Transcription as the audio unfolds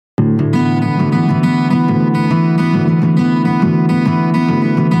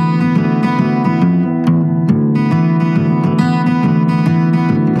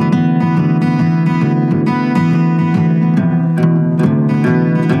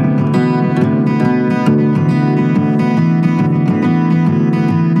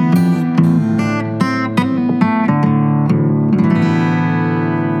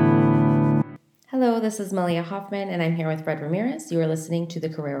is Malia Hoffman, and I'm here with Fred Ramirez. You are listening to the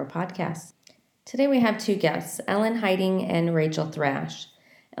Carrera Podcast. Today we have two guests, Ellen Heiting and Rachel Thrash.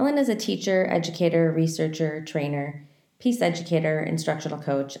 Ellen is a teacher, educator, researcher, trainer, peace educator, instructional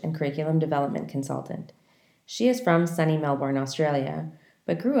coach, and curriculum development consultant. She is from sunny Melbourne, Australia,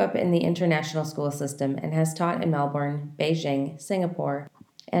 but grew up in the international school system and has taught in Melbourne, Beijing, Singapore,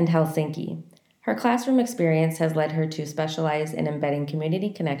 and Helsinki. Her classroom experience has led her to specialize in embedding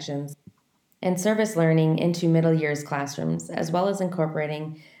community connections and service learning into middle years classrooms, as well as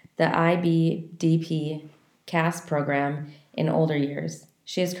incorporating the IBDP CAS program in older years.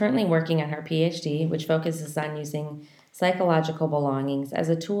 She is currently working on her PhD, which focuses on using psychological belongings as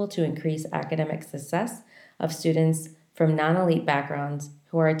a tool to increase academic success of students from non-elite backgrounds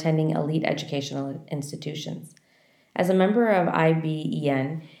who are attending elite educational institutions. As a member of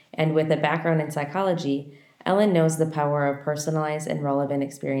IBEN and with a background in psychology, Ellen knows the power of personalized and relevant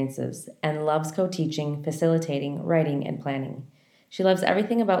experiences and loves co-teaching, facilitating, writing, and planning. She loves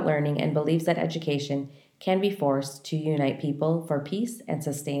everything about learning and believes that education can be forced to unite people for peace and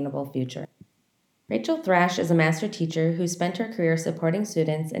sustainable future. Rachel Thrash is a master teacher who spent her career supporting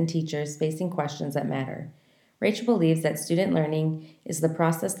students and teachers facing questions that matter. Rachel believes that student learning is the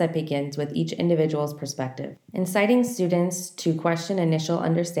process that begins with each individual's perspective. Inciting students to question initial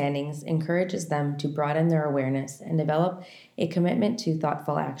understandings encourages them to broaden their awareness and develop a commitment to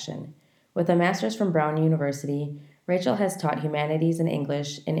thoughtful action. With a master's from Brown University, Rachel has taught humanities and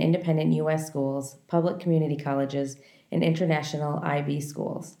English in independent U.S. schools, public community colleges, and international IB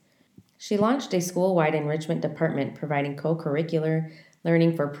schools. She launched a school-wide enrichment department providing co-curricular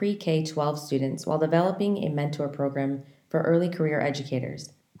learning for pre-K-12 students while developing a mentor program for early career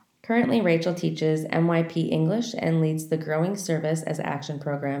educators. Currently, Rachel teaches MYP English and leads the Growing Service as Action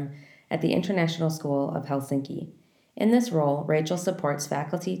program at the International School of Helsinki. In this role, Rachel supports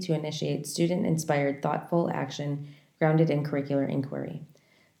faculty to initiate student-inspired thoughtful action grounded in curricular inquiry.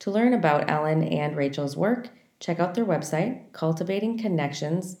 To learn about Ellen and Rachel's work, check out their website,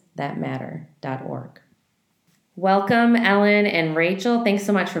 cultivatingconnectionsthatmatter.org. Welcome, Ellen and Rachel. Thanks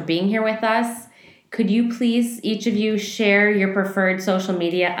so much for being here with us. Could you please, each of you, share your preferred social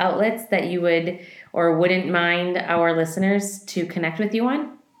media outlets that you would or wouldn't mind our listeners to connect with you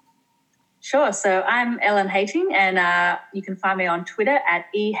on? Sure. So I'm Ellen Heiting, and you can find me on Twitter at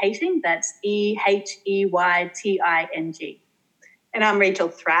eheiting. That's EHEYTING. And I'm Rachel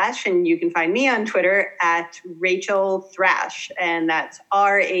Thrash, and you can find me on Twitter at Rachel Thrash, and that's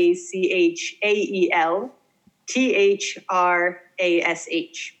RACHAEL. THRASH.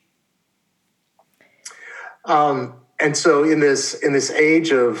 And so in this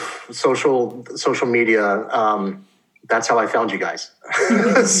age of social media, that's how I found you guys.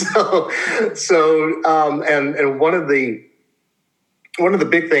 And one of the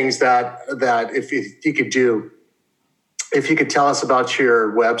big things that if you could do, if you could tell us about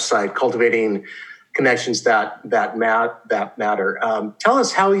your website, Cultivating Connections that matter. Tell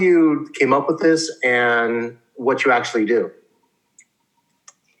us how you came up with this and what you actually do.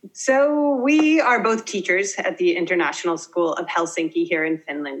 So we are both teachers at the International School of Helsinki here in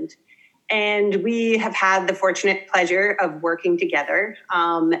Finland. And we have had the fortunate pleasure of working together.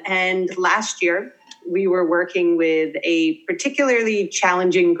 And last year, we were working with a particularly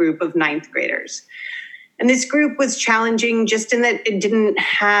challenging group of ninth graders. And this group was challenging just in that it didn't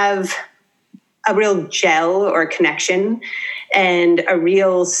have a real gel or connection and a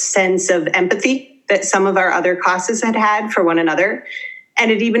real sense of empathy that some of our other classes had for one another.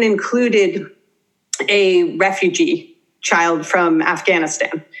 And it even included a refugee child from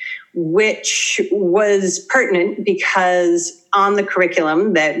Afghanistan, which was pertinent because on the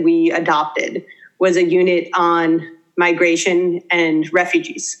curriculum that we adopted was a unit on migration and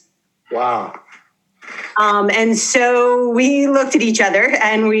refugees. Wow. And so we looked at each other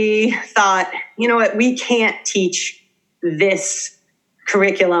and we thought, you know what, we can't teach this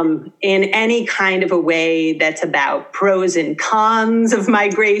curriculum in any kind of a way that's about pros and cons of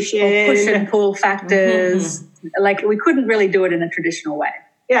migration. Or push and pull factors. Mm-hmm. Like we couldn't really do it in a traditional way.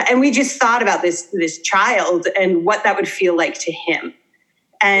 Yeah, and we just thought about this child and what that would feel like to him.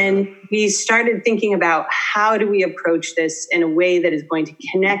 And we started thinking about how do we approach this in a way that is going to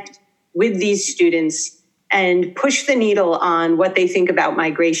connect with these students and push the needle on what they think about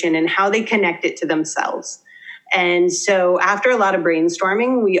migration and how they connect it to themselves. And so after a lot of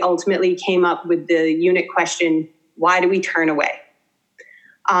brainstorming, we ultimately came up with the unit question, why do we turn away?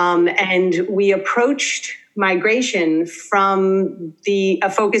 And we approached migration from a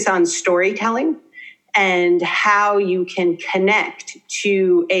focus on storytelling and how you can connect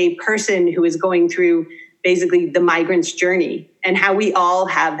to a person who is going through basically the migrant's journey and how we all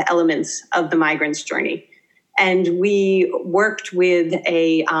have elements of the migrant's journey. And we worked with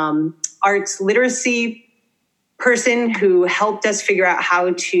a arts literacy person who helped us figure out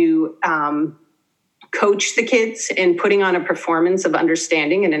how to coach the kids in putting on a performance of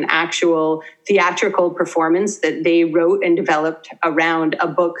understanding and an actual theatrical performance that they wrote and developed around a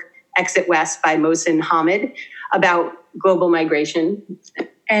book, Exit West by Mohsin Hamid, about global migration.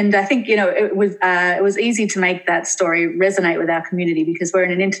 And I think, it was easy to make that story resonate with our community because we're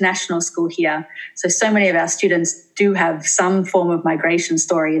in an international school here. So many of our students do have some form of migration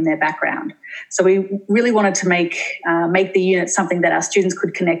story in their background. So we really wanted to make the unit something that our students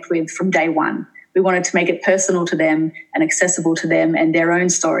could connect with from day one. We wanted to make it personal to them and accessible to them and their own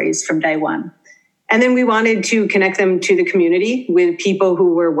stories from day one. And then we wanted to connect them to the community with people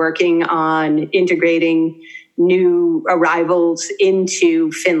who were working on integrating new arrivals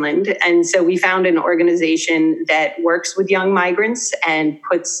into Finland. And so we found an organization that works with young migrants and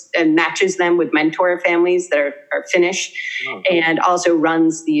matches them with mentor families that are Finnish, and also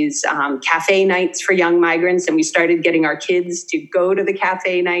runs these cafe nights for young migrants. And we started getting our kids to go to the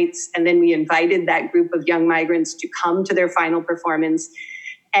cafe nights. And then we invited that group of young migrants to come to their final performance.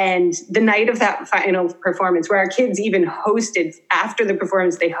 And the night of that final performance, where our kids even hosted, after the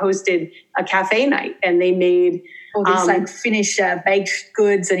performance, they hosted a cafe night and they made all these Finnish baked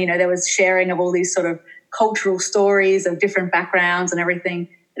goods. And, there was sharing of all these sort of cultural stories of different backgrounds and everything.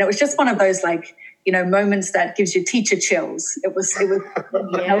 And it was just one of those moments that gives you teacher chills. It was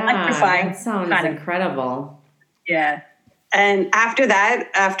electrifying. That sounds incredible. Yeah. And after that,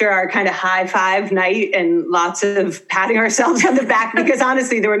 after our kind of high five night and lots of patting ourselves on the back, because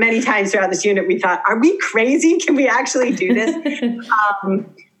honestly, there were many times throughout this unit we thought, are we crazy? Can we actually do this?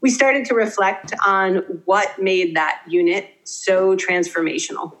 We started to reflect on what made that unit so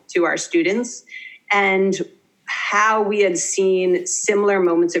transformational to our students and how we had seen similar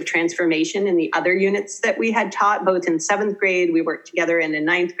moments of transformation in the other units that we had taught, both in 7th grade, we worked together, and in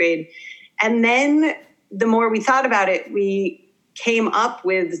 9th grade. And then the more we thought about it, we came up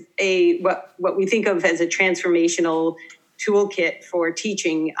with what we think of as a transformational toolkit for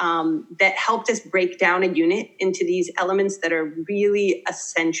teaching that helped us break down a unit into these elements that are really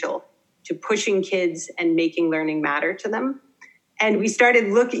essential to pushing kids and making learning matter to them. And we started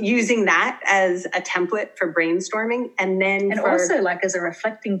using that as a template for brainstorming, also as a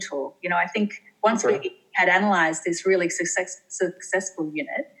reflecting tool. I think once we had analyzed this really successful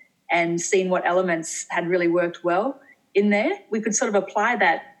unit and seen what elements had really worked well in there, we could sort of apply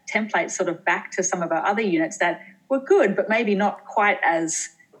that template sort of back to some of our other units that were good, but maybe not quite as,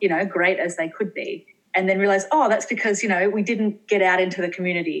 great as they could be. And then realize, that's because, we didn't get out into the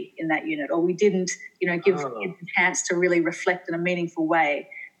community in that unit, or we didn't, give kids a chance to really reflect in a meaningful way.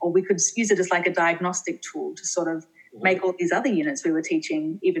 Or we could use it as like a diagnostic tool to sort of make all these other units we were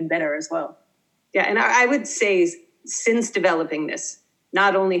teaching even better as well. Yeah, and I would say since developing this,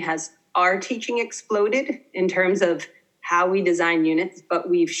 not only has our teaching exploded in terms of how we design units, but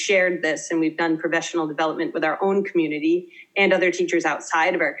we've shared this and we've done professional development with our own community and other teachers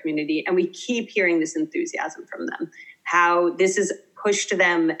outside of our community. And we keep hearing this enthusiasm from them, how this has pushed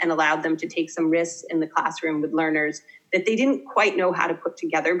them and allowed them to take some risks in the classroom with learners that they didn't quite know how to put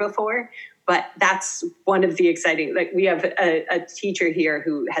together before. But that's one of the exciting, we have a teacher here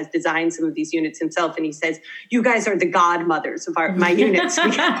who has designed some of these units himself. And he says, you guys are the godmothers of my units.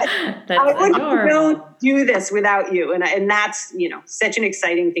 I wouldn't do this without you. And that's, such an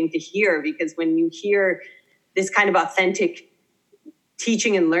exciting thing to hear, because when you hear this kind of authentic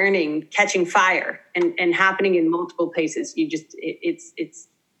teaching and learning catching fire and happening in multiple places, it's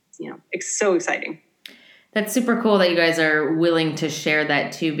so exciting. That's super cool that you guys are willing to share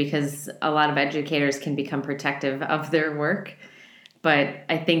that too, because a lot of educators can become protective of their work. But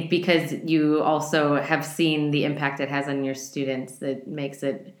I think because you also have seen the impact it has on your students, it makes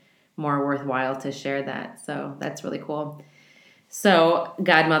it more worthwhile to share that. So that's really cool. So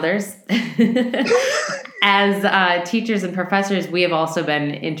godmothers, as teachers and professors, we have also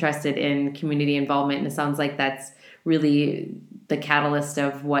been interested in community involvement. And it sounds like that's really the catalyst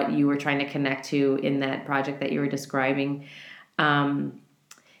of what you were trying to connect to in that project that you were describing. Can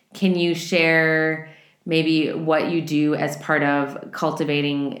you share maybe what you do as part of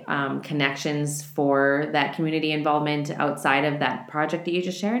cultivating connections for that community involvement outside of that project that you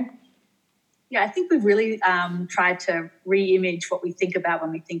just shared? Yeah, I think we've really tried to re-image what we think about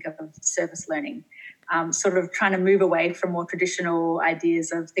when we think of service learning, sort of trying to move away from more traditional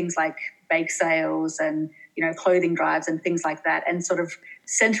ideas of things like bake sales and clothing drives and things like that, and sort of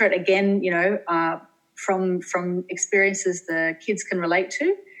center it again, from experiences the kids can relate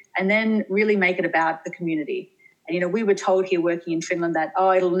to, and then really make it about the community. And, we were told here working in Finland that,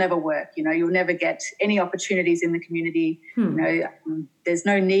 it'll never work. You'll never get any opportunities in the community. There's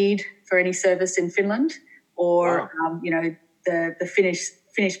no need for any service in Finland, or, the Finnish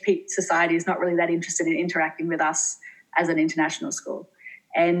society is not really that interested in interacting with us as an international school.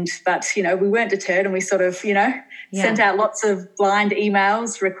 But we weren't deterred, and we sort of, sent out lots of blind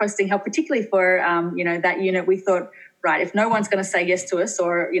emails requesting help, particularly for, that unit. We thought, right, if no one's going to say yes to us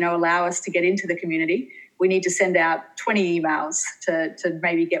or, allow us to get into the community, we need to send out 20 emails to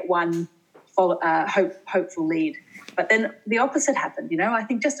maybe get one hopeful lead. But then the opposite happened. I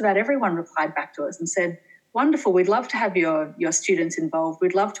think just about everyone replied back to us and said, wonderful, we'd love to have your students involved.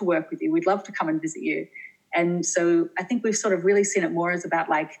 We'd love to work with you. We'd love to come and visit you. And so I think we've sort of really seen it more as about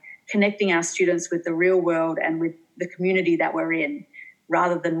like connecting our students with the real world and with the community that we're in,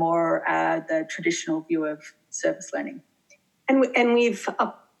 rather than more the traditional view of service learning. And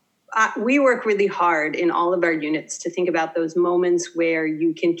we work really hard in all of our units to think about those moments where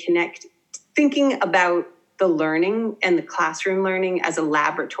you can connect, thinking about the learning and the classroom learning as a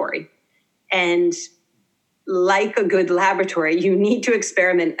laboratory. And like a good laboratory, you need to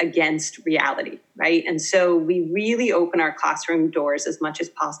experiment against reality, right? And so we really open our classroom doors as much as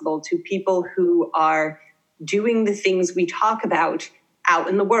possible to people who are doing the things we talk about out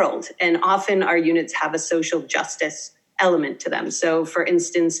in the world. And often our units have a social justice element to them. So for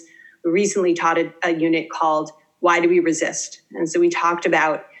instance, we recently taught a unit called Why Do We Resist? And so we talked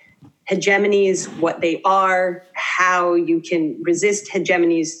about hegemonies, what they are, how you can resist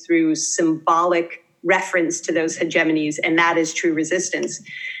hegemonies through symbolic reference to those hegemonies, and that is true resistance.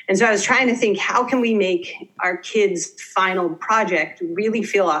 And so I was trying to think, how can we make our kids' final project really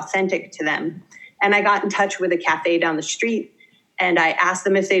feel authentic to them? And I got in touch with a cafe down the street, and I asked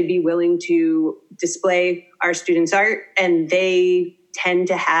them if they'd be willing to display our students' art, and they tend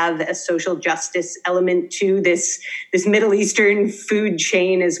to have a social justice element to this Middle Eastern food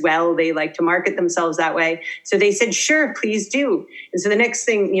chain as well. They like to market themselves that way. So they said, sure, please do. And so the next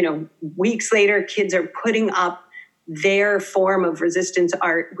thing, weeks later, kids are putting up their form of resistance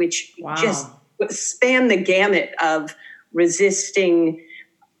art, which just span the gamut of resisting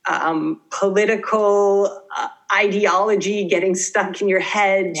political ideology getting stuck in your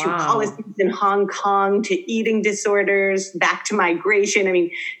head, to policies in Hong Kong, to eating disorders, back to migration. I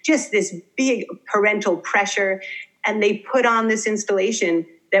mean, just this big parental pressure. And they put on this installation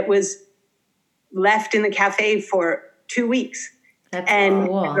that was left in the cafe for 2 weeks. That's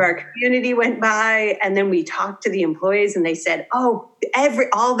cool. Our community went by, and then we talked to the employees, and they said, all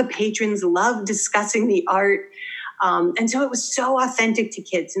the patrons love discussing the art. And so it was so authentic to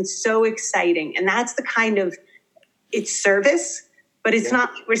kids and so exciting. And that's the kind of, it's service, but it's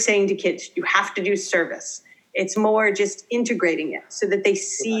not like we're saying to kids, you have to do service. It's more just integrating it so that they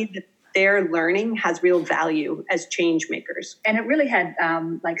see that their learning has real value as change makers. And it really had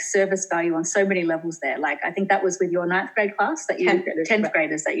service value on so many levels there. Like, I think that was with your 9th grade class, that 10th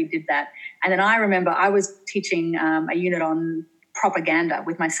graders that you did that. And then I remember I was teaching a unit on propaganda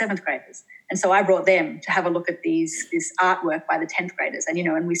with my 7th graders. And so I brought them to have a look at this artwork by the 10th graders,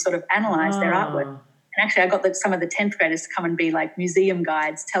 and we sort of analysed their artwork. And actually, I got some of the 10th graders to come and be like museum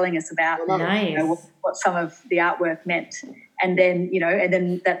guides, telling us about what some of the artwork meant. And then,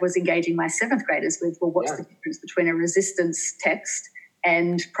 that was engaging my 7th graders with, well, what's the difference between a resistance text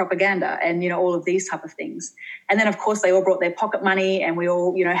and propaganda, and all of these type of things. And then, of course, they all brought their pocket money, and we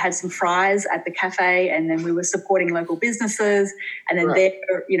all had some fries at the cafe, and then we were supporting local businesses, and then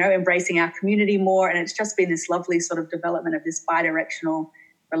they're embracing our community more. And it's just been this lovely sort of development of this bi-directional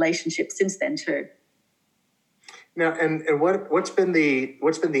relationship since then too. Now, and what's been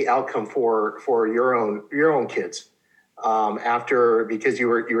the outcome for your own kids after, because you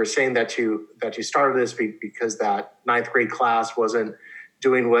were saying that you started this because that 9th grade class wasn't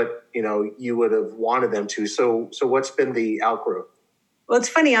doing what you would have wanted them to. So what's been the outgrowth? Well, it's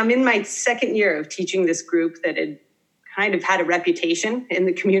funny. I'm in my 2nd year of teaching this group that had kind of had a reputation in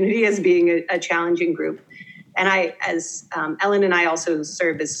the community as being a challenging group. And as Ellen and I also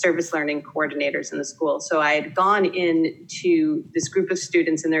serve as service learning coordinators in the school. So I had gone into this group of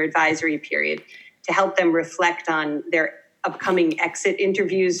students in their advisory period to help them reflect on their upcoming exit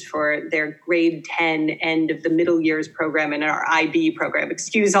interviews for their grade 10 end of the middle years program and our IB program.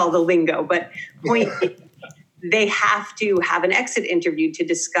 Excuse all the lingo, but point is, they have to have an exit interview to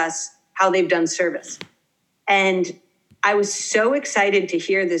discuss how they've done service. And I was so excited to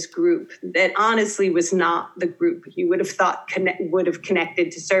hear this group that honestly was not the group you would have thought would have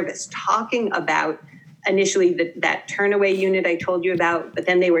connected to service, talking about initially that turnaway unit I told you about, but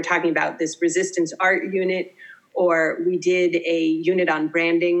then they were talking about this resistance art unit, Or we did a unit on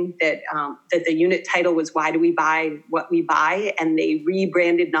branding that the unit title was "Why Do We Buy What We Buy?" And they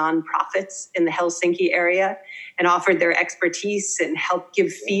rebranded nonprofits in the Helsinki area and offered their expertise and helped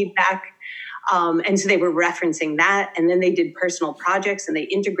give feedback. And so they were referencing that. And then they did personal projects and they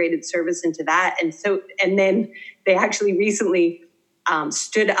integrated service into that. And then they actually recently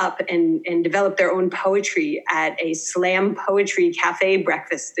stood up and developed their own poetry at a slam poetry cafe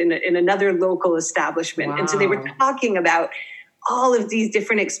breakfast in another local establishment. Wow. And so they were talking about all of these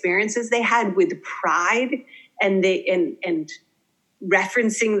different experiences they had with pride and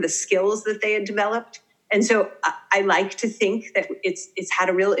referencing the skills that they had developed. And so I like to think that it's had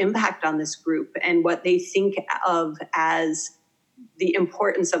a real impact on this group and what they think of as the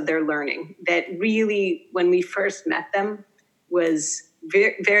importance of their learning. That really, when we first met them, was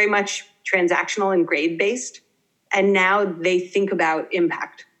very, very much transactional and grade-based. And now they think about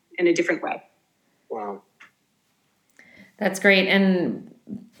impact in a different way. Wow. That's great. And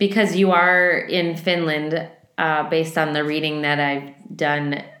because you are in Finland, based on the reading that I've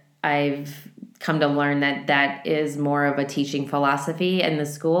done, I've come to learn that is more of a teaching philosophy in the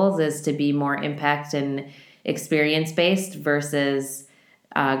schools, is to be more impact and experience-based versus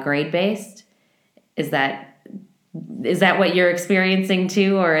grade-based. Is that what you're experiencing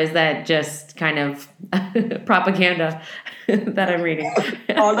too, or is that just kind of propaganda that I'm reading?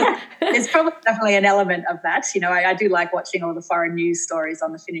 There's probably definitely an element of that. I do like watching all the foreign news stories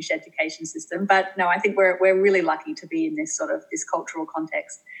on the Finnish education system, but no, I think we're really lucky to be in this cultural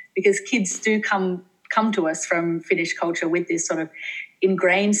context, because kids do come to us from Finnish culture with this sort of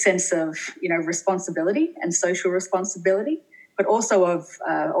ingrained sense of responsibility and social responsibility, but also of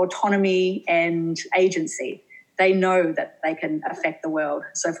autonomy and agency. They know that they can affect the world.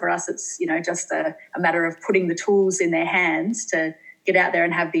 So for us, it's, just a matter of putting the tools in their hands to get out there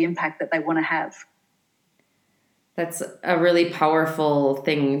and have the impact that they want to have. That's a really powerful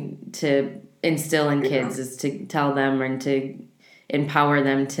thing to instill in kids, is to tell them and to empower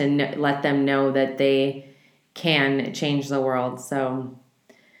them, to let them know that they can change the world. So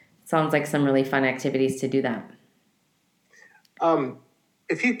it sounds like some really fun activities to do that.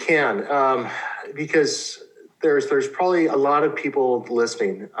 If you can, because there's probably a lot of people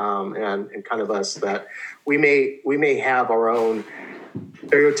listening, and kind of us, that we may have our own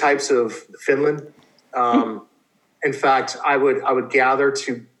stereotypes of Finland. In fact, I would gather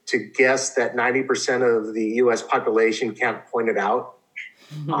to guess that 90% of the U.S. population can't point it out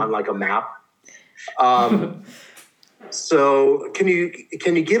on like a map. So can you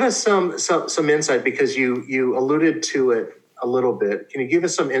give us some insight, because you alluded to it a little bit. Can you give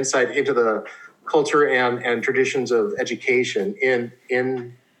us some insight into the culture and traditions of education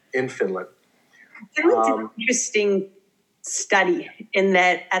in Finland? It was an interesting study in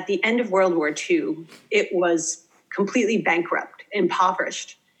that at the end of World War II, it was completely bankrupt,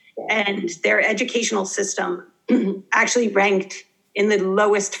 impoverished, and their educational system actually ranked in the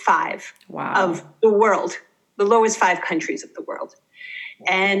lowest 5 of the world, the lowest 5 countries of the world.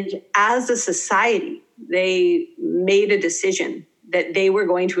 And as a society, they made a decision that they were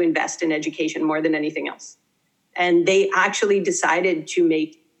going to invest in education more than anything else. And they actually decided to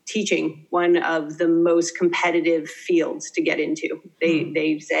make teaching one of the most competitive fields to get into.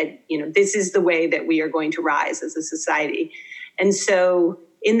 They said, this is the way that we are going to rise as a society. And so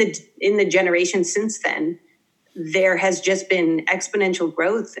in the generation since then, there has just been exponential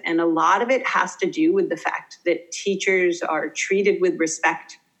growth. And a lot of it has to do with the fact that teachers are treated with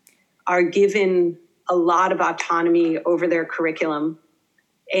respect, are given a lot of autonomy over their curriculum,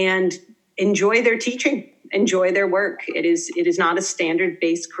 and enjoy their teaching, enjoy their work. It is not a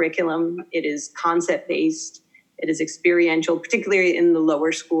standard-based curriculum. It is concept-based. It is experiential, particularly in the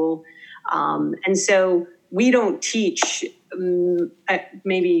lower school. And so we don't teach,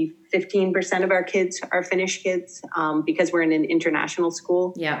 maybe 15% of our kids are Finnish kids, because we're in an international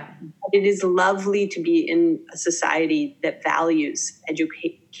school. Yeah. It is lovely to be in a society that values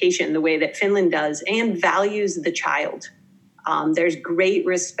education the way that Finland does, and values the child. There's great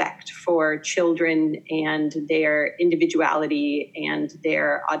respect for children and their individuality and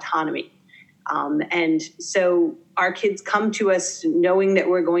their autonomy. And so our kids come to us knowing that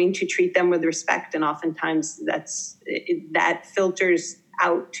we're going to treat them with respect. And oftentimes that filters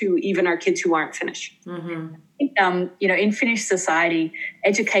out to even our kids who aren't Finnish. Mm-hmm. I think, in Finnish society,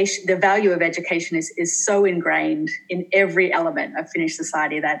 education, the value of education is so ingrained in every element of Finnish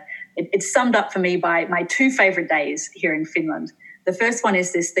society that it's summed up for me by my 2 favorite days here in Finland. The first one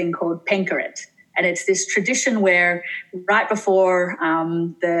is this thing called Penkaret, And it's this tradition where right before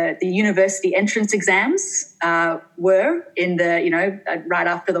the university entrance exams were in the, right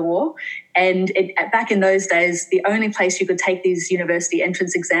after the war. And back in those days, the only place you could take these university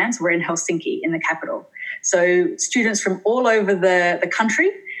entrance exams were in Helsinki, in the capital. So students from all over the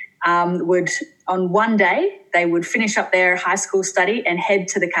country would, on one day, they would finish up their high school study and head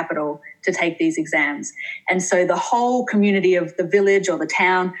to the capital to take these exams. And so the whole community of the village or the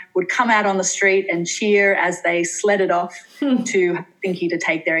town would come out on the street and cheer as they sledded off to Helsinki to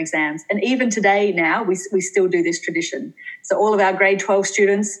take their exams. And even today now, we still do this tradition. So all of our grade 12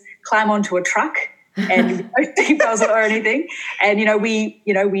 students climb onto a truck and no seatbelts or anything. And,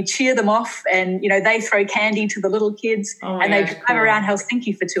 we cheer them off and, they throw candy to the little kids and they drive around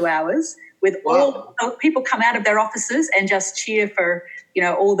Helsinki for 2 hours with all people come out of their offices and just cheer for,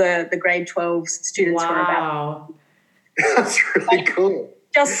 all the grade 12 students who are about. That's really cool.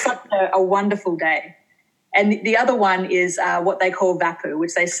 Just such a wonderful day. And the other one is what they call Vappu,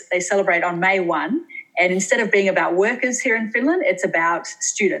 which they celebrate on May 1. And instead of being about workers here in Finland, it's about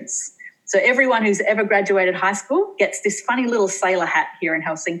students. So everyone who's ever graduated high school gets this funny little sailor hat here in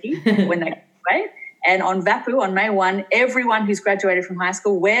Helsinki when they graduate. And on Vappu, on May 1, everyone who's graduated from high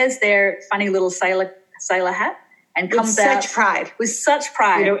school wears their funny little sailor hat and comes out with such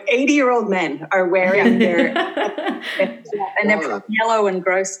pride. 80-year-old men are wearing their... and they're yellow and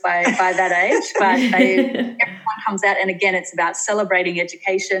gross by that age. But everyone comes out, and again, it's about celebrating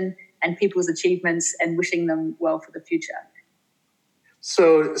education and people's achievements and wishing them well for the future.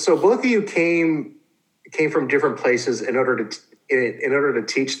 So both of you came from different places in order to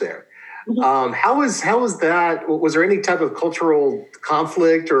teach there. Mm-hmm. How was that? Was there any type of cultural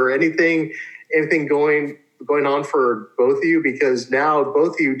conflict or anything going on for both of you? Because now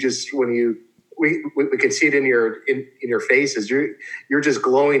both of you just we could see it in your faces. You're just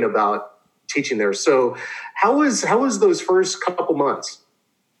glowing about teaching there. So how was those first couple months?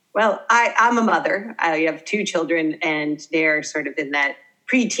 Well, I'm a mother. I have 2 children, and they're sort of in that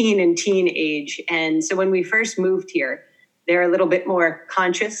preteen and teen age. And so when we first moved here, they're a little bit more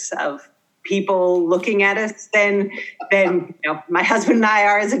conscious of people looking at us than my husband and I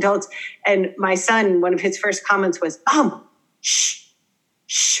are as adults. And my son, one of his first comments was, "Mom, shh,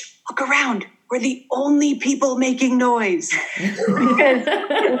 look around. We're the only people making noise." Because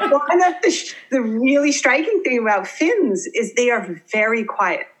one of the really striking thing about Finns is they are very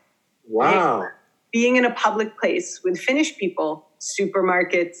quiet. Wow. Being in a public place with Finnish people,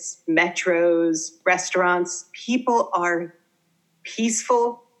 supermarkets, metros, restaurants, people are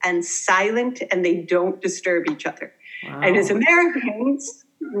peaceful and silent, and they don't disturb each other. Wow. And as Americans,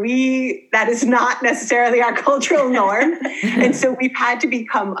 that is not necessarily our cultural norm. And so we've had to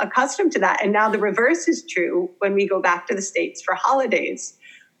become accustomed to that. And now the reverse is true when we go back to the States for holidays.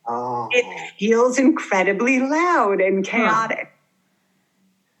 Oh. It feels incredibly loud and chaotic.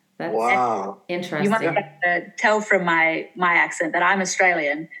 That's interesting. You might tell from my accent that I'm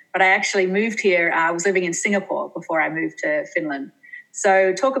Australian, but I actually moved here. I was living in Singapore before I moved to Finland.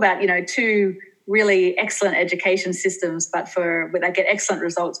 So talk about, 2 really excellent education systems, but I get excellent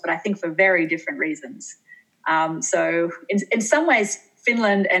results, but I think for very different reasons. So in some ways,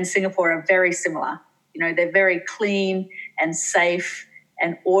 Finland and Singapore are very similar. They're very clean and safe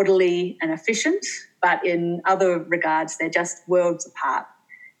and orderly and efficient, but in other regards, they're just worlds apart.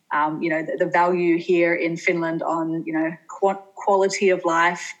 The value here in Finland on, quality of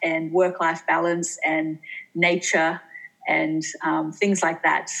life and work-life balance and nature and things like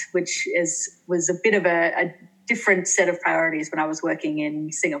that, which was a bit of a different set of priorities when I was working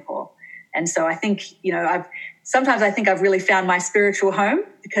in Singapore. And so I think, sometimes I think I've really found my spiritual home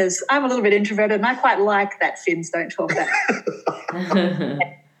because I'm a little bit introverted and I quite like that Finns don't talk that.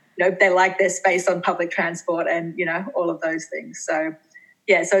 They like their space on public transport and, all of those things. So,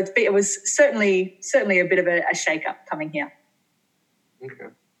 yeah, so it was certainly a bit of a shake-up coming here. Okay.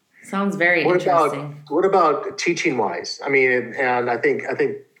 Sounds very interesting. What about teaching-wise? I mean, and I think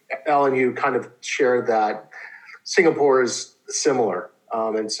Ellen, you kind of shared that Singapore is similar,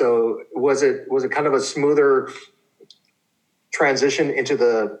 and so was it kind of a smoother transition into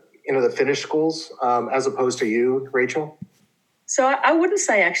the Finnish schools as opposed to you, Rachel? So I wouldn't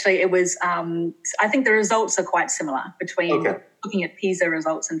say actually it was. I think the results are quite similar between looking at PISA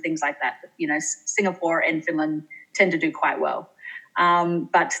results and things like that. Singapore and Finland tend to do quite well.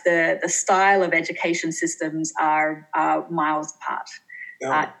 But the style of education systems are miles apart.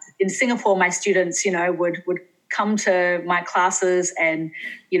 Yeah. In Singapore, my students, would come to my classes and,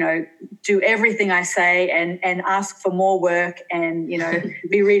 do everything I say and ask for more work and,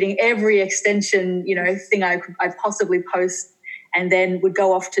 be reading every extension, thing I possibly post. and then would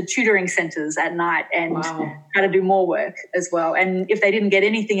go off to tutoring centres at night and try to do more work as well. And if they didn't get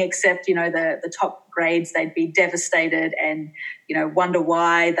anything except, the top grades, they'd be devastated and, wonder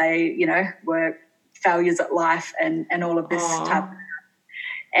why they, were failures at life and all of this type of stuff.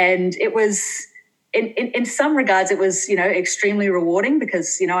 And it was, in some regards, it was, extremely rewarding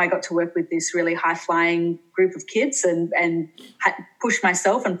because, I got to work with this really high-flying group of kids and push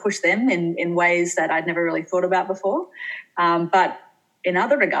myself and push them in ways that I'd never really thought about before. But in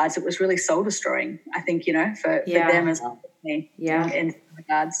other regards, it was really soul-destroying, I think, for them as well as me. In some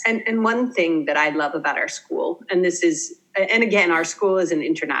regards. And one thing that I love about our school, and again, our school is an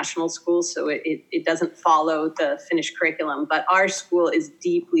international school, so it doesn't follow the Finnish curriculum, but our school is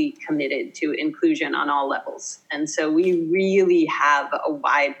deeply committed to inclusion on all levels. And so we really have a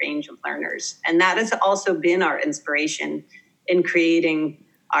wide range of learners. And that has also been our inspiration in creating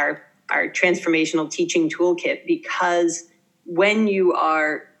our transformational teaching toolkit, because when you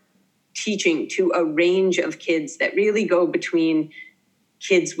are teaching to a range of kids that really go between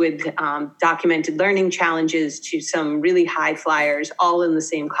kids with documented learning challenges to some really high flyers, all in the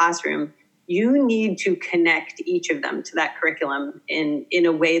same classroom, you need to connect each of them to that curriculum in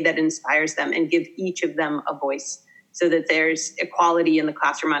a way that inspires them and give each of them a voice so that there's equality in the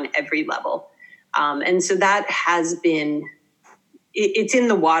classroom on every level. And so that has been, it's in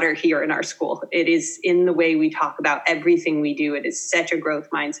the water here in our school. It is in the way we talk about everything we do. It is such a growth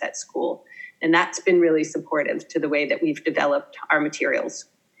mindset school. And that's been really supportive to the way that we've developed our materials.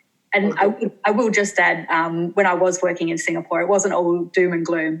 And I will just add, when I was working in Singapore, it wasn't all doom and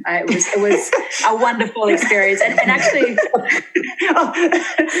gloom. It was a wonderful experience. And actually,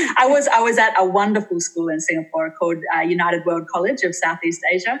 I was at a wonderful school in Singapore called United World College of Southeast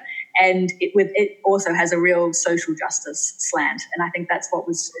Asia. And it also has a real social justice slant. And I think that's what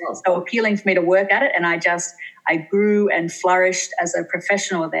was so appealing for me to work at it. And I grew and flourished as a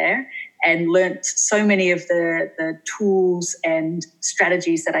professional there, and learnt so many of the tools and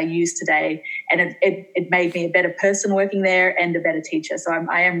strategies that I use today. And it made me a better person working there and a better teacher. So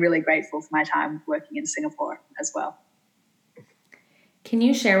I am really grateful for my time working in Singapore as well. Can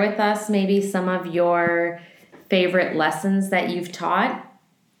you share with us maybe some of your favorite lessons that you've taught?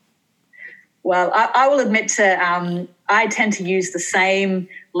 Well, I will admit to I tend to use the same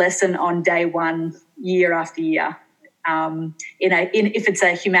lesson on day one, year after year. If it's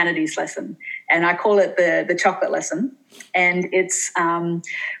a humanities lesson, and I call it the chocolate lesson. And it's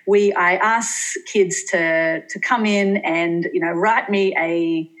I ask kids to come in and write me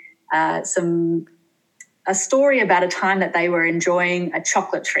a story about a time that they were enjoying a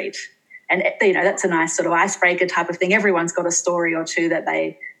chocolate treat, and that's a nice sort of icebreaker type of thing. Everyone's got a story or two that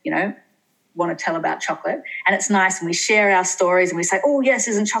they want to tell about chocolate, and it's nice, and we share our stories and we say, oh yes,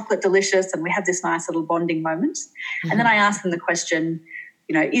 isn't chocolate delicious, and we have this nice little bonding moment. And then I ask them the question,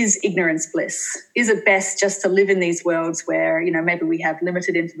 is ignorance bliss? Is it best just to live in these worlds where maybe we have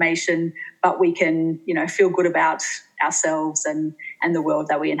limited information, but we can feel good about ourselves and the world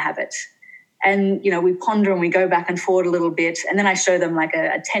that we inhabit? And we ponder and we go back and forward a little bit, and then I show them like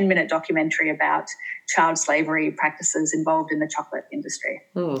a 10-minute documentary about child slavery practices involved in the chocolate industry.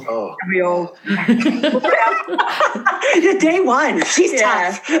 Oh. And we all day one, she's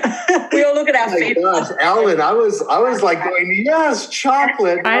tough. We all look at our feet. Oh my gosh, Ellen, I was like going, yes,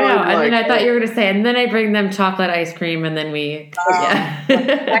 chocolate. I know, and then I thought you were going to say, and then I bring them chocolate ice cream, and then we wait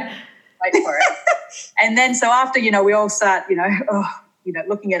for it. And then so after we all start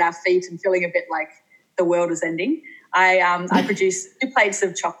looking at our feet and feeling a bit like the world is ending, I produce 2 plates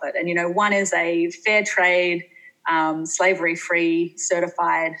of chocolate. And, one is a fair trade, slavery-free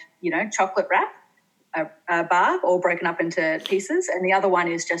certified, chocolate wrap, a bar, all broken up into pieces. And the other one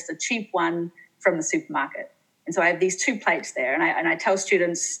is just a cheap one from the supermarket. And so I have these 2 plates there. And I tell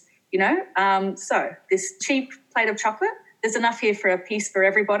students, so this cheap plate of chocolate, there's enough here for a piece for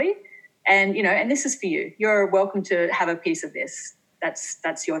everybody. And, and this is for you. You're welcome to have a piece of this.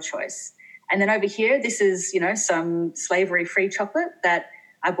 That's your choice. And then over here, this is, some slavery-free chocolate that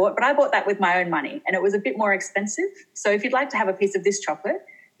I bought, but I bought that with my own money, and it was a bit more expensive. So if you'd like to have a piece of this chocolate,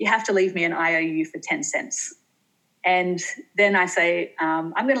 you have to leave me an IOU for 10 cents. And then I say,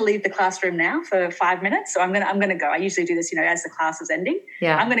 I'm going to leave the classroom now for 5 minutes. So I'm going to go. I usually do this, as the class is ending.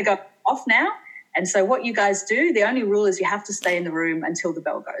 Yeah. I'm going to go off now. And so what you guys do, the only rule is you have to stay in the room until the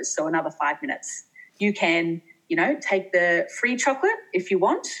bell goes. So another 5 minutes. You can take the free chocolate if you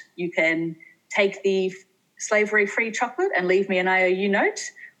want. You can take the slavery-free chocolate and leave me an IOU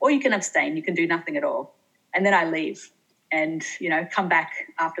note, or you can abstain. You can do nothing at all. And then I leave and, come back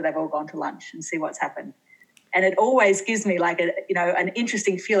after they've all gone to lunch and see what's happened. And it always gives me like an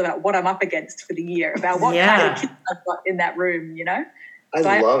interesting feel about what I'm up against for the year, about what kind of kids I've got in that room,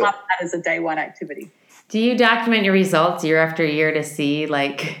 I love that as a day one activity. Do you document your results year after year to see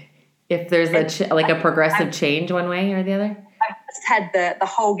like if there's a progressive change one way or the other? I've just had the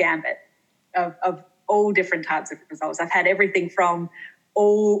whole gambit of all different types of results. I've had everything from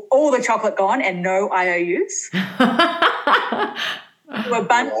all the chocolate gone and no IOUs. To a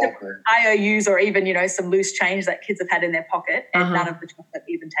bunch of IOUs or even, some loose change that kids have had in their pocket and none of the chocolate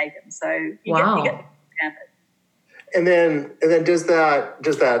even taken. So you get the gambit. And then does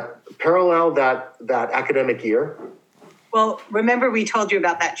that parallel that academic year? Well, remember we told you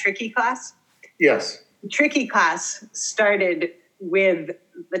about that tricky class? Yes. The tricky class started with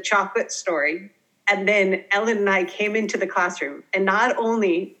the chocolate story. And then Ellen and I came into the classroom, and not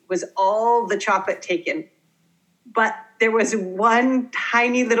only was all the chocolate taken, but there was one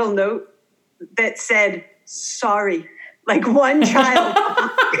tiny little note that said, sorry, like one child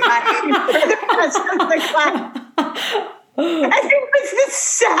for the rest of the class. And it was the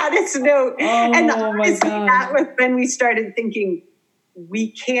saddest note. And honestly, that was when we started thinking,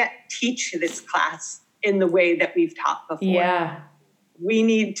 we can't teach this class in the way that we've taught before. Yeah. We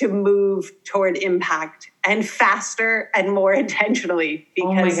need to move toward impact and faster and more intentionally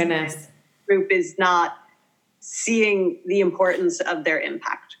because the group is not seeing the importance of their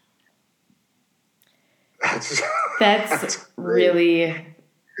impact. That's really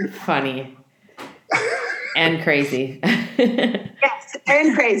funny and crazy. Yes,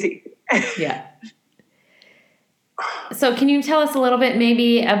 and crazy. Yeah. So can you tell us a little bit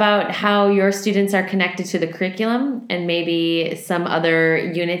maybe about how your students are connected to the curriculum and maybe some other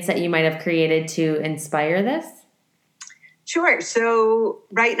units that you might have created to inspire this? Sure. So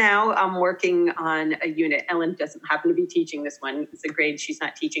right now I'm working on a unit. Ellen doesn't happen to be teaching this one. It's a grade she's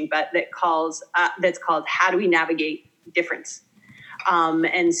not teaching, but that's called How Do We Navigate Difference?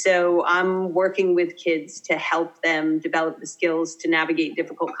 And so I'm working with kids to help them develop the skills to navigate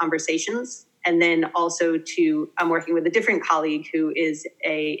difficult conversations. And then also I'm working with a different colleague who is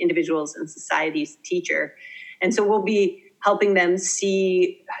a individuals and societies teacher. And so we'll be helping them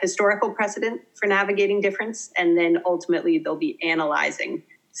see historical precedent for navigating difference. And then ultimately they'll be analyzing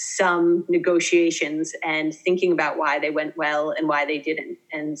some negotiations and thinking about why they went well and why they didn't.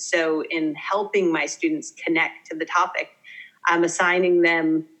 And so in helping my students connect to the topic, I'm assigning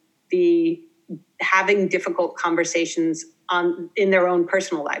them the having difficult conversations in their own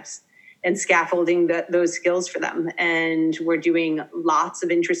personal lives and scaffolding those skills for them. And we're doing lots of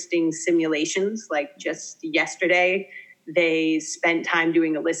interesting simulations. Like just yesterday, they spent time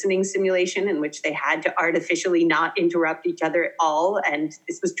doing a listening simulation in which they had to artificially not interrupt each other at all. And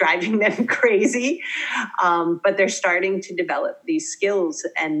this was driving them crazy. But they're starting to develop these skills.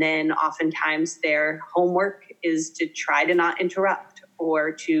 And then oftentimes their homework is to try to not interrupt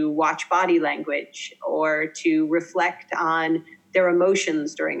or to watch body language or to reflect on their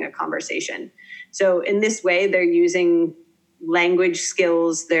emotions during a conversation. So in this way, they're using language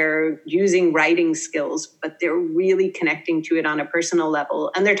skills, they're using writing skills, but they're really connecting to it on a personal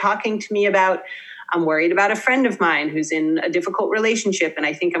level. And they're talking to me about, I'm worried about a friend of mine who's in a difficult relationship, and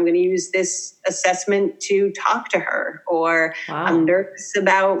I think I'm going to use this assessment to talk to her. Or I'm nervous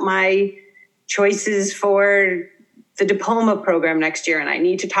about my choices for the diploma program next year, and I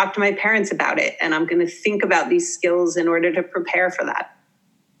need to talk to my parents about it. And I'm going to think about these skills in order to prepare for that.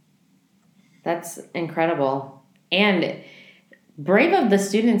 That's incredible. And brave of the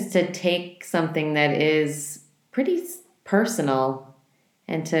students to take something that is pretty personal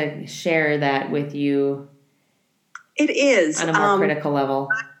and to share that with you. It is. On a more critical level.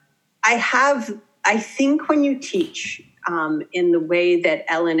 I think when you teach in the way that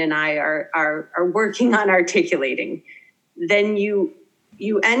Ellen and I are working on articulating, then you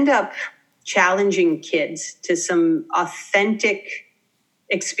end up challenging kids to some authentic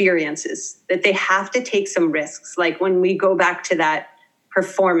experiences that they have to take some risks. Like when we go back to that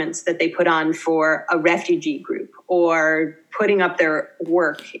performance that they put on for a refugee group or putting up their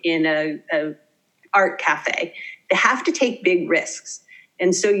work in a art cafe, they have to take big risks.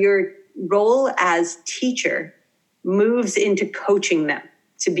 And so your role as teacher moves into coaching them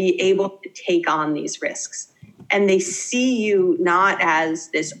to be able to take on these risks. And they see you not as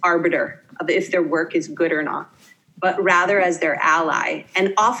this arbiter of if their work is good or not, but rather as their ally.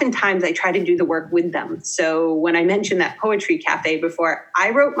 And oftentimes I try to do the work with them. So when I mentioned that poetry cafe before, I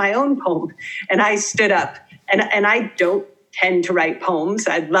wrote my own poem and I stood up. And I don't tend to write poems.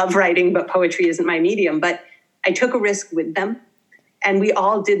 I love writing, but poetry isn't my medium. But I took a risk with them. And we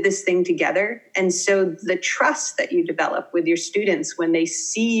all did this thing together. And so the trust that you develop with your students when they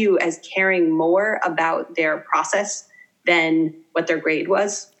see you as caring more about their process than what their grade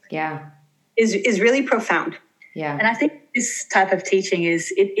was, is really profound. Yeah. And I think this type of teaching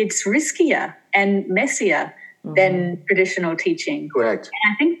it's riskier and messier than traditional teaching. Correct.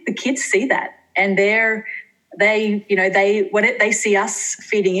 And I think the kids see that, and they see us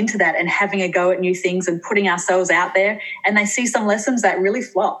feeding into that and having a go at new things and putting ourselves out there, and they see some lessons that really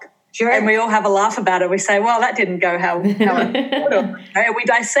flop. Sure. And we all have a laugh about it. We say, well, that didn't go how I thought. We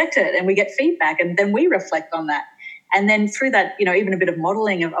dissect it and we get feedback, and then we reflect on that. And then through that, even a bit of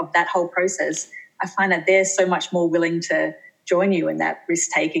modeling of that whole process, I find that they're so much more willing to join you in that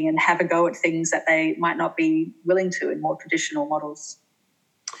risk-taking and have a go at things that they might not be willing to in more traditional models.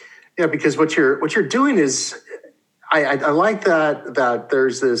 Yeah, because what you're doing is, I like that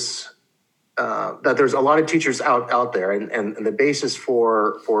there's this that there's a lot of teachers out there, and the basis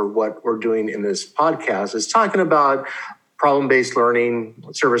for what we're doing in this podcast is talking about problem-based learning,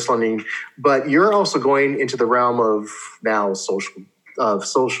 service learning, but you're also going into the realm of now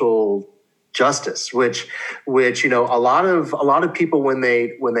social justice, which a lot of people when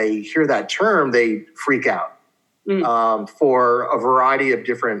they hear that term, they freak out for a variety of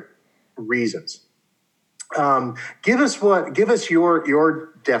different reasons. Give us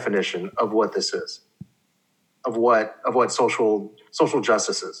your definition of what this is, of what social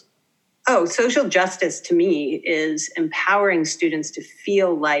justice is. Oh, social justice to me is empowering students to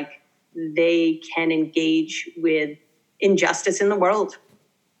feel like they can engage with injustice in the world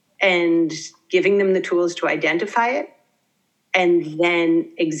and giving them the tools to identify it, and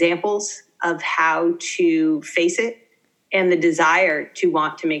then examples of how to face it and the desire to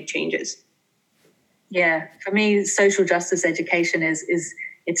want to make changes. Yeah, for me, social justice education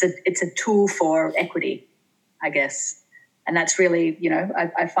it's a tool for equity, I guess. And that's really,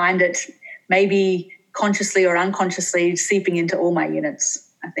 I find it maybe consciously or unconsciously seeping into all my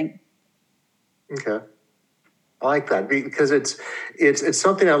units, I think. Okay. I like that because it's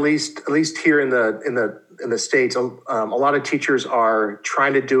something at least here in the States, a lot of teachers are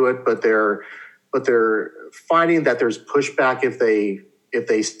trying to do it, but they're finding that there's pushback if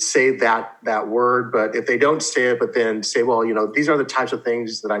they say that word, but if they don't say it, but then say, well, these are the types of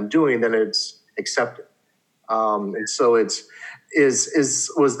things that I'm doing, then it's accepted. And so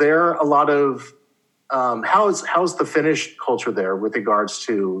was there a lot of how's the Finnish culture there with regards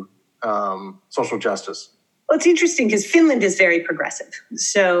to social justice? Well, it's interesting because Finland is very progressive.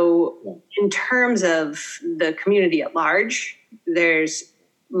 So in terms of the community at large, there's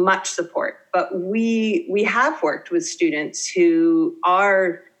much support. But we have worked with students who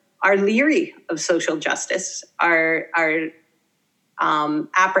are leery of social justice, are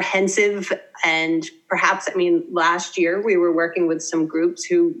apprehensive, and perhaps, last year we were working with some groups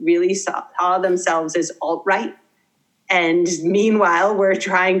who really saw themselves as alt-right. And meanwhile, we're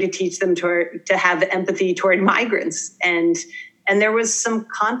trying to teach them to have empathy toward migrants. And there was some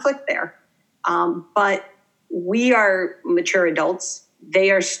conflict there. But we are mature adults.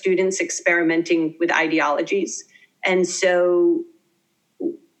 They are students experimenting with ideologies. And so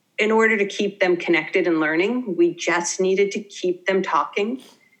in order to keep them connected and learning, we just needed to keep them talking,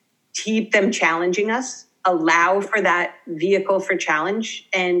 keep them challenging us, allow for that vehicle for challenge,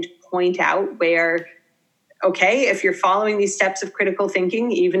 and point out where, okay, if you're following these steps of critical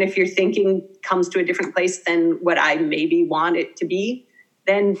thinking, even if your thinking comes to a different place than what I maybe want it to be,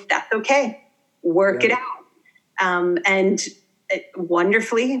 then that's okay. Work it out. And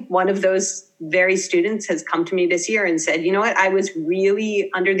wonderfully, one of those very students has come to me this year and said, you know what, I was really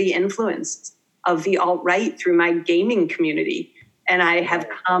under the influence of the alt-right through my gaming community. And I have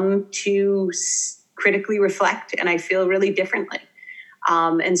come to critically reflect, and I feel really differently.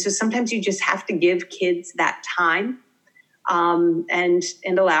 And so sometimes you just have to give kids that time and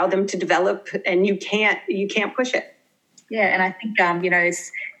allow them to develop, and you can't push it. Yeah, and I think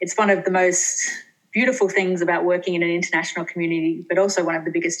it's one of the most beautiful things about working in an international community, but also one of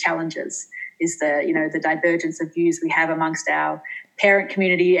the biggest challenges is the divergence of views we have amongst our parent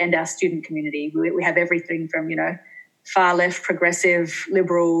community and our student community. We have everything from far left, progressive,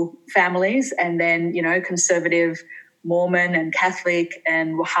 liberal families, and then conservative Mormon and Catholic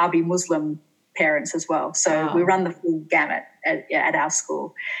and Wahhabi Muslim parents as well. So we run the full gamut at our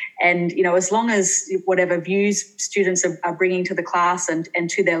school. And, as long as whatever views students are bringing to the class and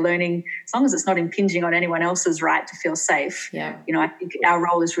to their learning, as long as it's not impinging on anyone else's right to feel safe, I think our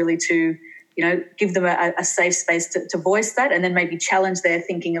role is really to, give them a safe space to voice that, and then maybe challenge their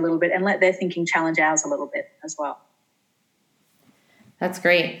thinking a little bit and let their thinking challenge ours a little bit as well. That's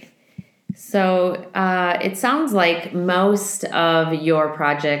great. So it sounds like most of your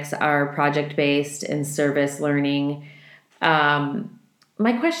projects are project-based and service learning.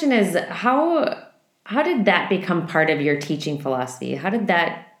 My question is, how did that become part of your teaching philosophy? How did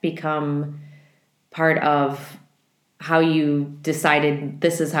that become part of how you decided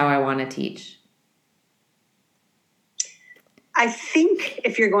this is how I want to teach? I think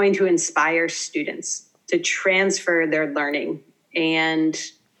if you're going to inspire students to transfer their learning,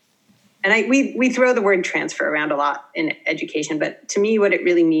 we throw the word transfer around a lot in education, but to me, what it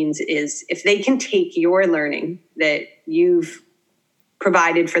really means is if they can take your learning that you've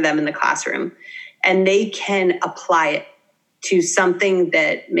provided for them in the classroom and they can apply it to something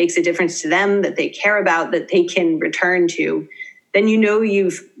that makes a difference to them, that they care about, that they can return to, then you know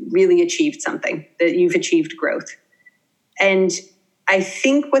you've really achieved something, that you've achieved growth. And I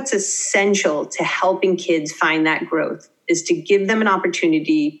think what's essential to helping kids find that growth is to give them an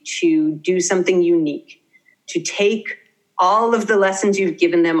opportunity to do something unique, to take all of the lessons you've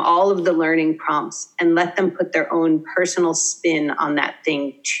given them, all of the learning prompts, and let them put their own personal spin on that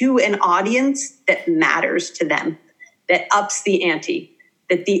thing to an audience that matters to them, that ups the ante,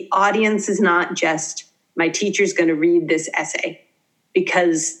 that the audience is not just, my teacher's going to read this essay,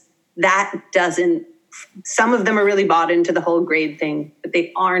 because that doesn't, some of them are really bought into the whole grade thing, but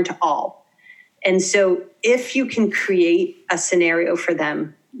they aren't all. And so if you can create a scenario for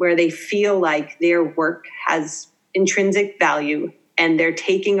them where they feel like their work has intrinsic value and they're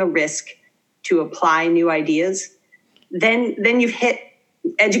taking a risk to apply new ideas, then you've hit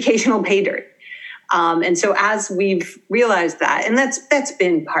educational pay dirt. And so as we've realized that, and that's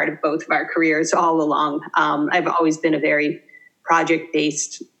been part of both of our careers all along, I've always been a very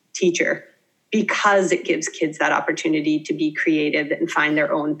project-based teacher because it gives kids that opportunity to be creative and find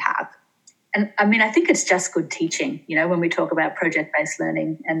their own path. And I mean, I think it's just good teaching, when we talk about project-based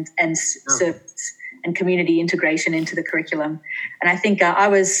learning and service and community integration into the curriculum. And I think I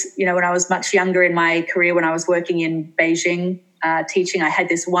was, when I was much younger in my career, when I was working in Beijing teaching, I had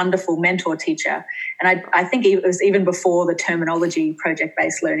this wonderful mentor teacher. And I think it was even before the terminology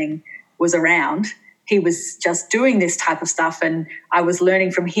project-based learning was around. He was just doing this type of stuff and I was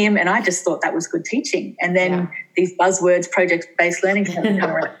learning from him and I just thought that was good teaching. And then these buzzwords, project-based learning, come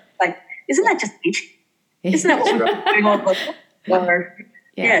around. Like, isn't that just teaching? Isn't that what we're doing all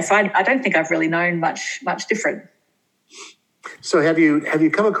the so I don't think I've really known much different. So have you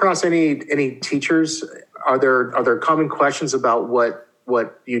come across any teachers? Are there common questions about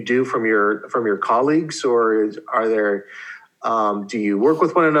what you do from your colleagues, or are there do you work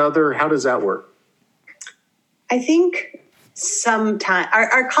with one another? How does that work? I think sometimes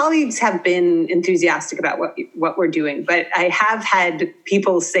our colleagues have been enthusiastic about what we're doing, but I have had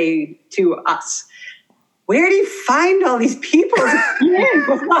people say to us, where do you find all these people?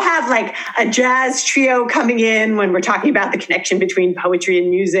 We'll have like a jazz trio coming in when we're talking about the connection between poetry and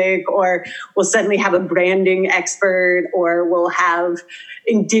music, or we'll suddenly have a branding expert, or we'll have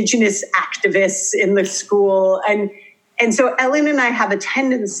Indigenous activists in the school. And so Ellen and I have a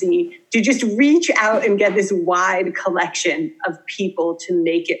tendency to just reach out and get this wide collection of people to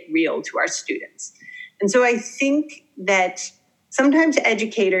make it real to our students. And so I think that sometimes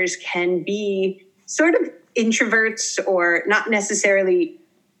educators can be sort of introverts or not necessarily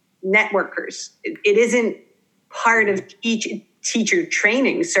networkers. It isn't part of teacher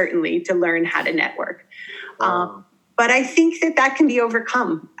training, certainly, to learn how to network. But I think that can be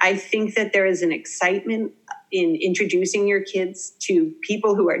overcome. I think that there is an excitement in introducing your kids to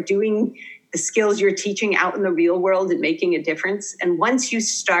people who are doing the skills you're teaching out in the real world and making a difference. And once you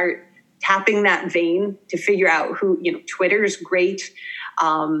start tapping that vein to figure out who, Twitter's great,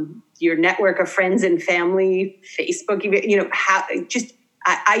 your network of friends and family, Facebook,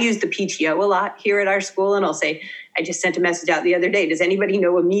 I use the PTO a lot here at our school, and I'll say, I just sent a message out the other day. Does anybody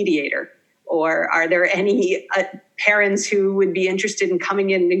know a mediator? Or are there any parents who would be interested in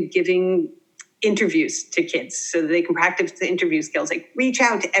coming in and giving interviews to kids so that they can practice the interview skills? Like, reach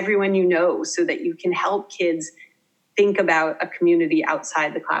out to everyone you know so that you can help kids think about a community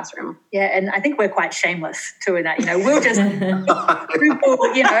outside the classroom. Yeah, and I think we're quite shameless too in that. We'll just Google,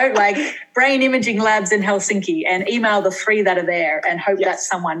 like brain imaging labs in Helsinki and email the 3 that are there and hope that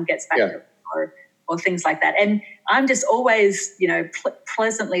someone gets back to them or things like that. And I'm just always,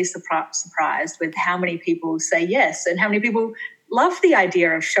 pleasantly surprised with how many people say yes and how many people love the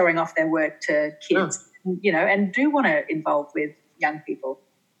idea of showing off their work to kids, and do want to involve with young people.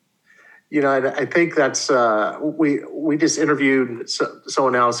 I think that's we just interviewed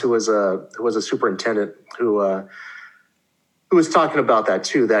someone else who was a superintendent who was talking about that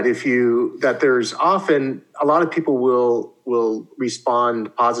too. That that there's often a lot of people will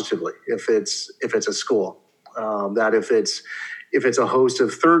respond positively if it's a school, that if it's a host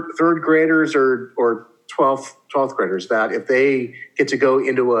of third graders or 12th graders, that if they get to go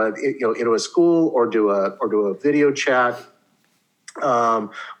into a school or do a video chat,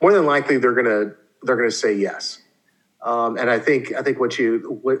 more than likely they're gonna say yes. And I think what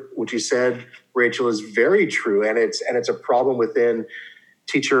you said, Rachel, is very true, and it's a problem within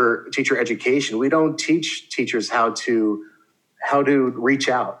teacher education. We don't teach teachers how to reach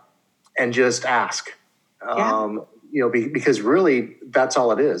out and just ask. Yeah. Because really that's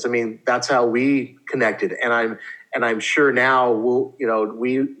all it is. I mean, that's how we connected, and I'm sure now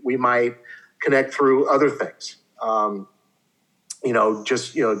we might connect through other things.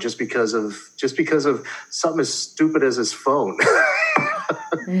 Just because of something as stupid as his phone.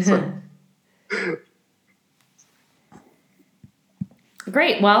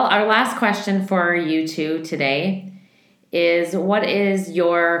 Great. Well, our last question for you two today is, what is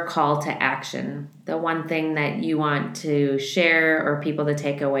your call to action? The one thing that you want to share or people to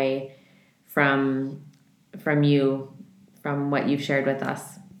take away from you, from what you've shared with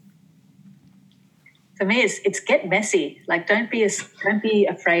us? For me, it's get messy. Like, don't be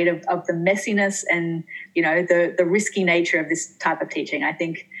afraid of the messiness and, the risky nature of this type of teaching. I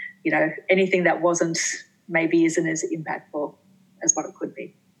think, anything that maybe isn't as impactful as what it could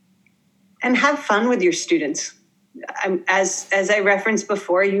be. And have fun with your students. As I referenced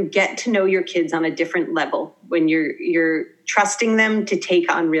before, you get to know your kids on a different level when you're trusting them to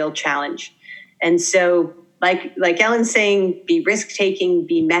take on real challenge. And so, like Ellen's saying, be risk-taking,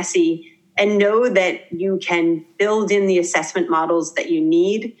 be messy, and know that you can build in the assessment models that you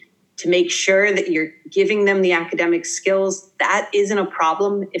need to make sure that you're giving them the academic skills. That isn't a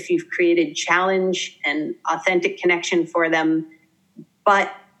problem if you've created challenge and authentic connection for them.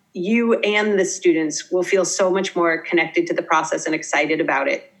 But you and the students will feel so much more connected to the process and excited about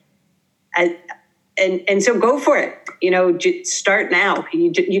it. And so go for it. Start now.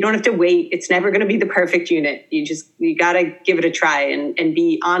 You don't have to wait. It's never going to be the perfect unit. You got to give it a try and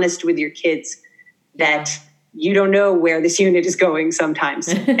be honest with your kids that you don't know where this unit is going sometimes,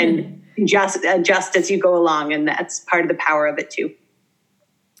 and just adjust as you go along. And that's part of the power of it too.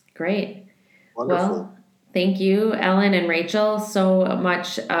 Great. Wonderful. Well, thank you, Ellen and Rachel, so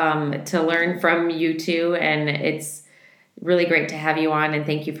much to learn from you two. And it's really great to have you on. And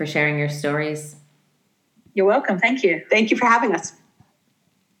thank you for sharing your stories. You're welcome. Thank you. Thank you for having us.